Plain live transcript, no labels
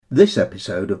This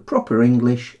episode of Proper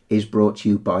English is brought to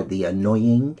you by the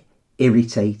annoying,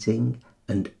 irritating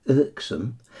and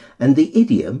irksome and the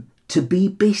idiom to be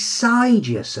beside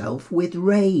yourself with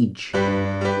rage. I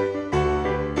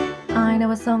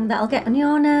know a song that'll get on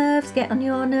your nerves, get on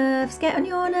your nerves, get on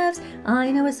your nerves.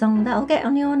 I know a song that'll get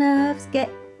on your nerves, get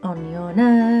on your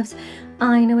nerves.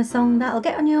 I know a song that'll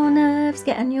get on your nerves,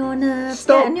 get on your nerves,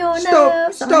 get on your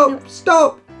nerves.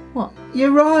 Stop! What?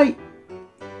 You're right.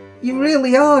 You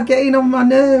really are getting on my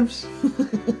nerves.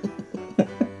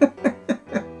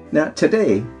 Now,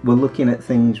 today we're looking at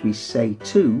things we say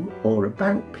to or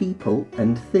about people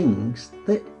and things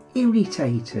that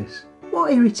irritate us.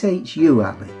 What irritates you,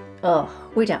 Ali? Oh,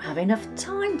 we don't have enough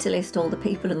time to list all the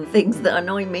people and things that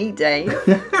annoy me, Dave.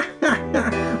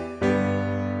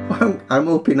 Well, I'm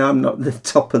hoping I'm not the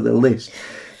top of the list.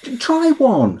 Try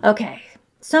one. Okay.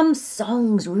 Some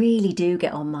songs really do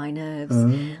get on my nerves.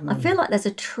 I feel like there's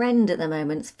a trend at the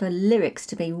moment for lyrics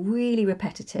to be really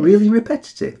repetitive. Really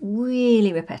repetitive?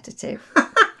 Really repetitive.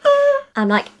 I'm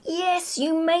like, yes,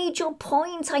 you made your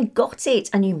point, I got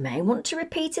it. And you may want to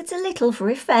repeat it a little for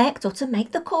effect or to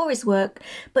make the chorus work.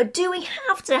 But do we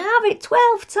have to have it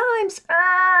 12 times?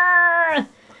 Ah!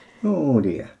 Oh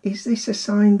dear. Is this a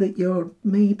sign that you're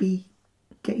maybe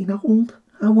getting old,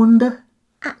 I wonder?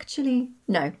 Actually,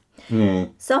 no.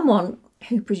 Mm. Someone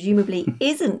who presumably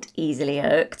isn't easily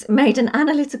irked made an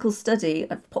analytical study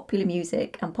of popular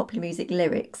music and popular music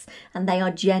lyrics, and they are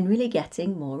generally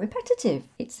getting more repetitive,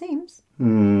 it seems.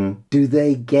 Do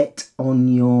they get on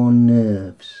your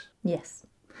nerves? Yes,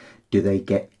 Do they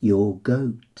get your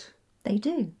goat? they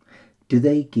do. Do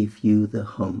they give you the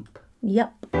hump?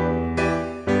 Yup.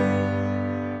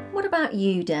 What about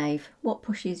you, Dave? What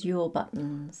pushes your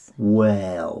buttons?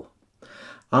 Well,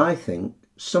 I think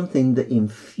something that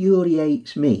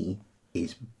infuriates me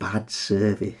is bad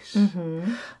service.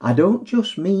 I don't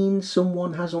just mean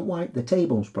someone hasn't wiped the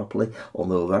tables properly,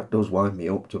 although that does wind me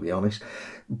up, to be honest,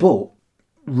 but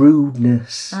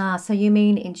rudeness. Ah, so you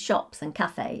mean in shops and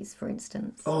cafes, for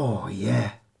instance? Oh,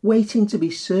 yeah. Waiting to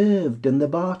be served and the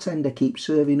bartender keeps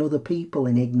serving other people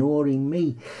and ignoring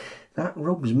me. That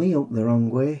rubs me up the wrong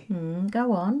way.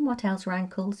 Go on, what else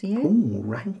rankles you? Oh,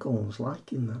 rankles,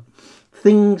 liking that.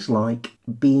 Things like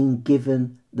being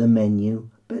given the menu,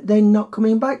 but then not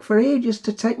coming back for ages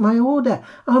to take my order.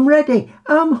 I'm ready.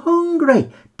 I'm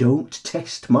hungry. Don't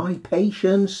test my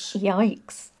patience.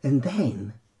 Yikes. And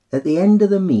then, at the end of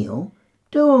the meal,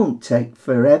 don't take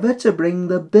forever to bring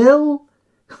the bill.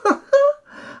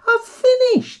 I've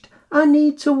finished. I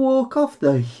need to walk off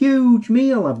the huge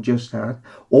meal I've just had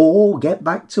or get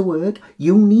back to work.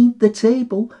 You need the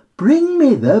table. Bring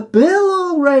me the bill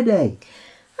already.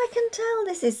 I can tell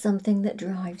this is something that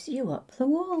drives you up the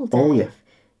wall, Dave. Oh, yeah.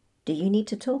 Do you need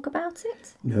to talk about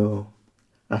it? No,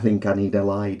 I think I need to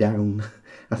lie down.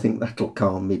 I think that'll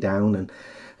calm me down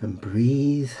and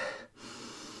breathe.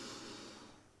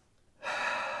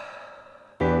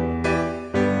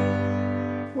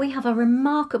 We have a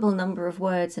remarkable number of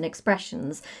words and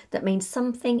expressions that mean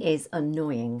something is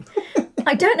annoying.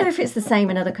 I don't know if it's the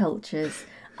same in other cultures.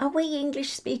 Are we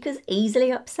English speakers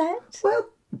easily upset? Well,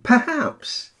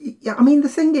 perhaps. Yeah, I mean, the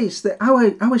thing is that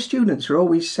our students are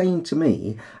always saying to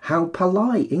me how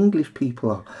polite English people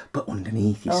are. But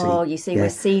underneath, you see... Oh, you see, we're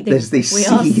seething. There's this We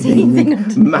are seething seething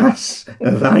underneath. mass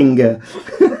of anger.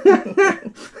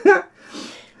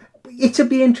 It'd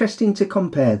be interesting to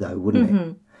compare, though, wouldn't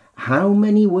it? How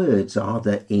many words are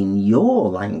there in your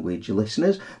language,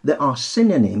 listeners, that are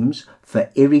synonyms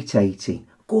for irritating?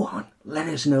 Go on, let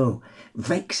us know.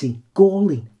 Vexing,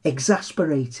 galling,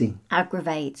 exasperating.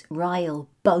 Aggravate, rile,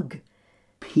 bug.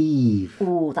 Peeve.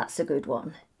 Oh, that's a good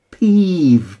one.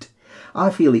 Peeved.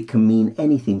 I feel it can mean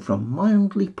anything from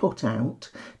mildly put out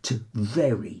to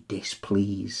very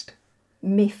displeased.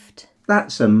 Miffed.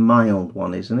 That's a mild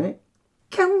one, isn't it?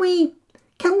 Can we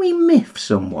miff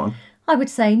someone? I would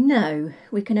say no,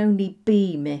 we can only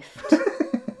be miffed.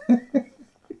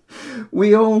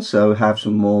 We also have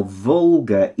some more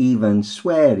vulgar, even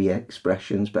sweary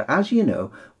expressions, but as you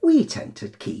know, we tend to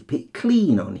keep it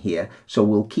clean on here, so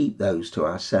we'll keep those to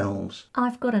ourselves.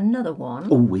 I've got another one.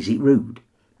 Oh, is it rude?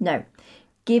 No,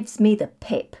 gives me the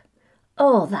pip.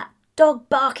 Oh, that dog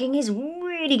barking is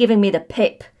really giving me the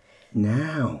pip.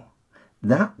 Now,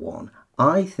 that one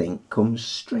I think comes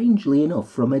strangely enough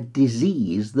from a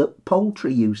disease that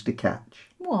poultry used to catch.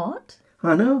 What?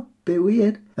 I know, bit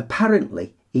weird.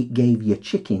 Apparently, it gave your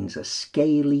chickens a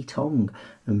scaly tongue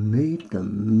and made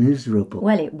them miserable.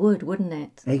 Well, it would, wouldn't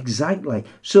it? Exactly.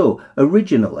 So,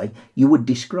 originally, you would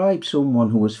describe someone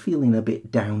who was feeling a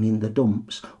bit down in the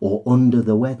dumps or under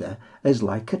the weather as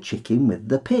like a chicken with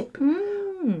the pip.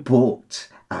 But,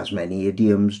 as many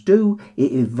idioms do,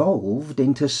 it evolved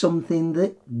into something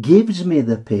that gives me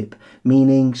the pip,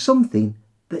 meaning something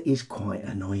that is quite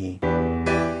annoying.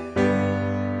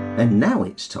 And now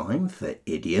it's time for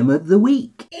Idiom of the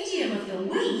Week. Idiom of the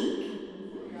week?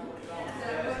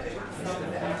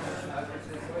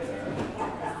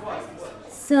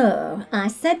 So, I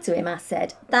said to him,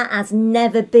 that has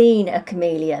never been a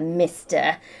camellia,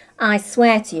 mister. I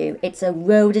swear to you, it's a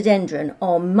rhododendron,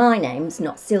 or my name's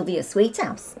not Sylvia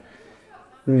Sweethouse.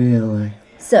 Really?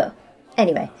 So,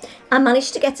 anyway, I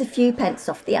managed to get a few pence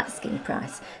off the asking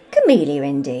price. Camellia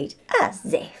indeed,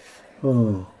 as if.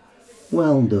 Oh,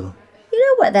 well done. You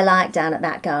know what they're like down at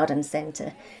that garden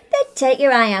centre? They'd take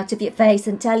your eye out of your face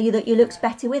and tell you that you looked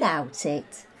better without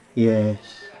it. Yes,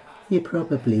 you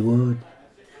probably would.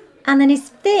 And then his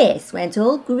face went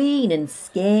all green and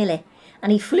scaly,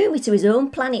 and he flew me to his own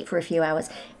planet for a few hours.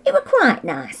 It were quite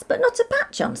nice, but not a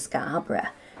patch on Scarborough.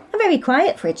 And very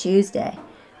quiet for a Tuesday.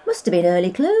 Must have been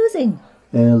early closing.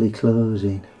 Early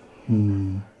closing.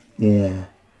 Yeah,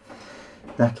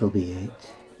 that'll be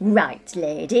it. Right,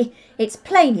 lady. It's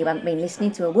plain you haven't been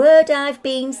listening to a word I've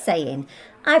been saying.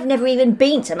 I've never even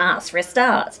been to Mars for a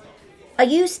start. Are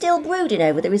you still brooding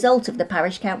over the result of the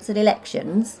parish council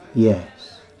elections?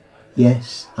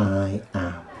 Yes, I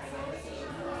am.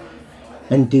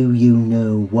 And do you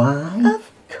know why?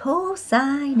 Of course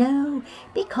I know.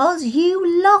 Because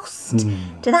you lost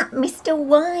to that Mr.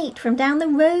 White from down the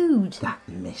road. That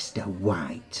Mr.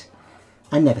 White.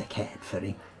 I never cared for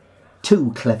him.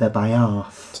 Too clever by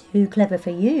half. Too clever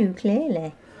for you,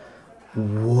 clearly.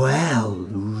 Well,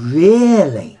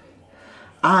 really?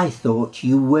 I thought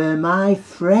you were my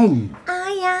friend.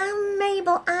 I am,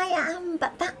 Mabel, I am.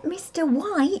 But that Mr.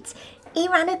 White, he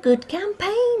ran a good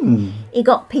campaign. He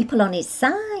got people on his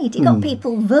side. He got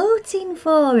people voting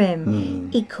for him.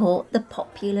 He caught the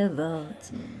popular vote.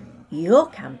 Your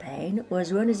campaign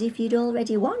was run as if you'd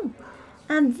already won.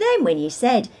 And then when you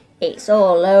said, it's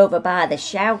all over by the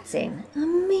shouting, I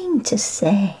mean to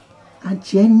say... I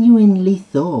genuinely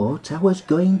thought I was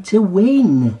going to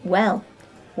win. Well,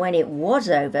 when it was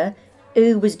over,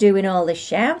 who was doing all the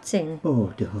shouting?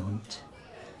 Oh, don't.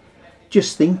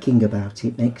 Just thinking about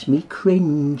it makes me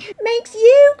cringe. Makes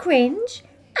you cringe?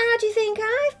 How do you think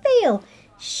I feel?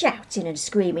 Shouting and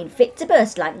screaming fit to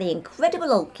burst like the Incredible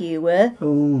Hulk you were.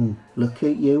 Oh, look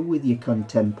at you with your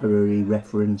contemporary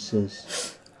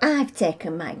references. I've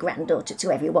taken my granddaughter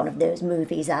to every one of those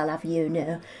movies, I'll have you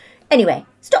know. Anyway,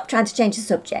 stop trying to change the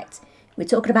subject. We're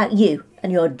talking about you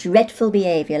and your dreadful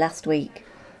behaviour last week.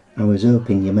 I was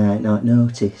hoping you might not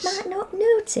notice. Might not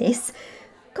notice?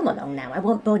 Come along now, I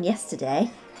wasn't born yesterday.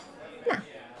 Now,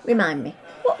 remind me,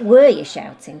 what were you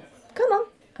shouting? Come on,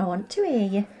 I want to hear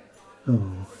you.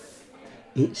 Oh,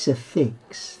 it's a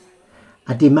fix.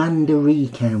 I demand a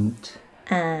recount.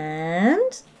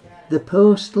 And? The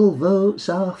postal votes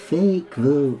are fake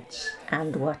votes.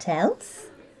 And what else?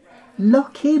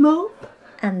 Lock him up.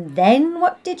 And then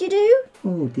what did you do?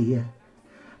 Oh dear.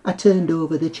 I turned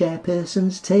over the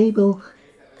chairperson's table.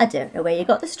 I don't know where you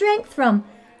got the strength from.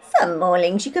 Some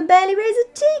mornings you can barely raise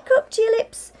a teacup to your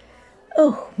lips.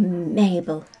 Oh,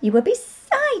 Mabel, you were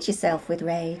beside yourself with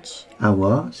rage. I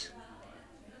was.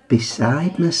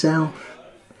 Beside myself.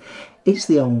 It's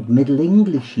the old Middle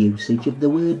English usage of the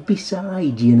word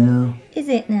beside, you know. Is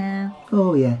it now?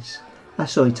 Oh yes, I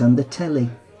saw it on the telly.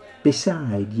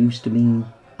 Beside used to mean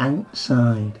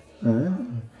outside.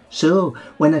 So,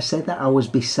 when I said that I was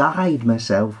beside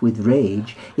myself with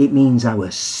rage, it means I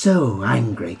was so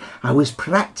angry, I was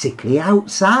practically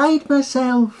outside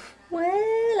myself.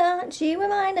 Well, aren't you a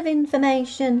mine of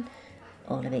information?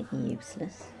 All of it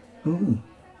useless. Oh,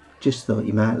 just thought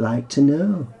you might like to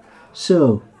know.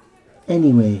 So,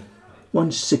 anyway,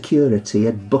 once security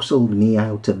had bustled me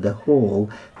out of the hall,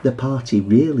 the party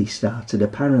really started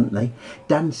apparently,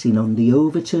 dancing on the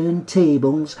overturned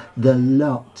tables, the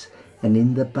lot, and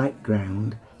in the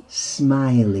background,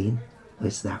 smiling,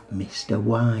 was that Mr.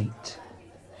 White.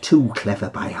 Too clever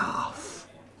by half.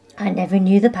 I never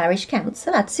knew the parish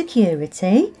council had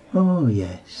security. Oh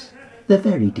yes, they're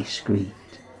very discreet.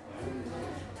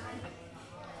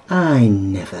 I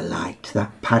never liked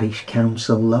that parish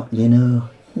council lot, you know.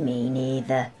 Me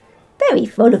neither. Very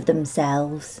full of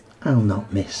themselves. I'll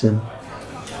not miss them.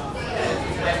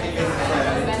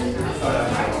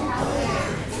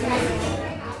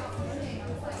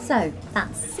 So,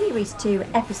 that's Series 2,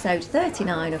 Episode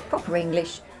 39 of Proper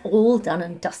English, all done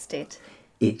and dusted.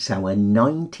 It's our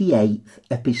 98th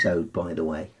episode, by the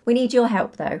way. We need your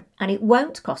help, though, and it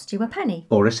won't cost you a penny.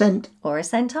 Or a cent. Or a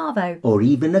centavo. Or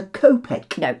even a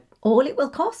kopeck. No, All it will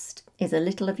cost is a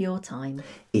little of your time.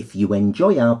 If you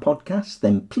enjoy our podcast,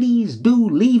 then please do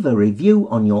leave a review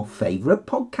on your favourite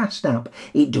podcast app.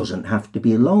 It doesn't have to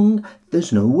be long,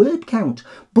 there's no word count,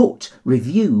 but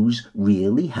reviews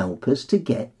really help us to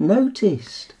get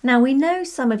noticed. Now, we know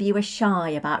some of you are shy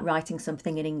about writing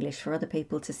something in English for other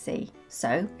people to see.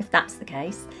 So, if that's the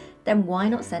case, then why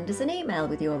not send us an email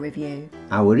with your review?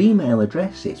 Our email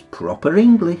address is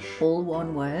properenglish All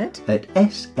one word. at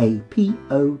sapo.pt.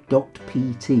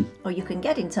 Or you can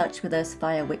get in touch with us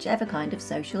via whichever kind of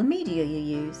social media you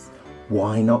use.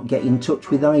 Why not get in touch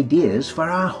with ideas for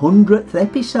our 100th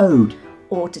episode?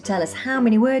 Or to tell us how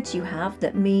many words you have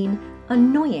that mean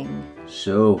annoying.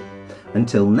 So,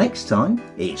 until next time,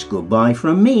 it's goodbye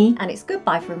from me. And it's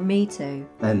goodbye from me too.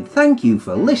 And thank you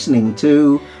for listening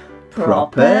to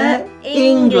Proper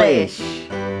English.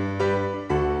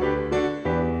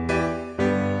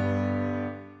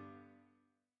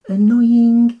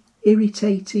 Annoying,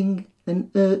 irritating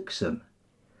and irksome.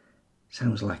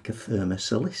 Sounds like a firm of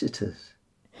solicitors.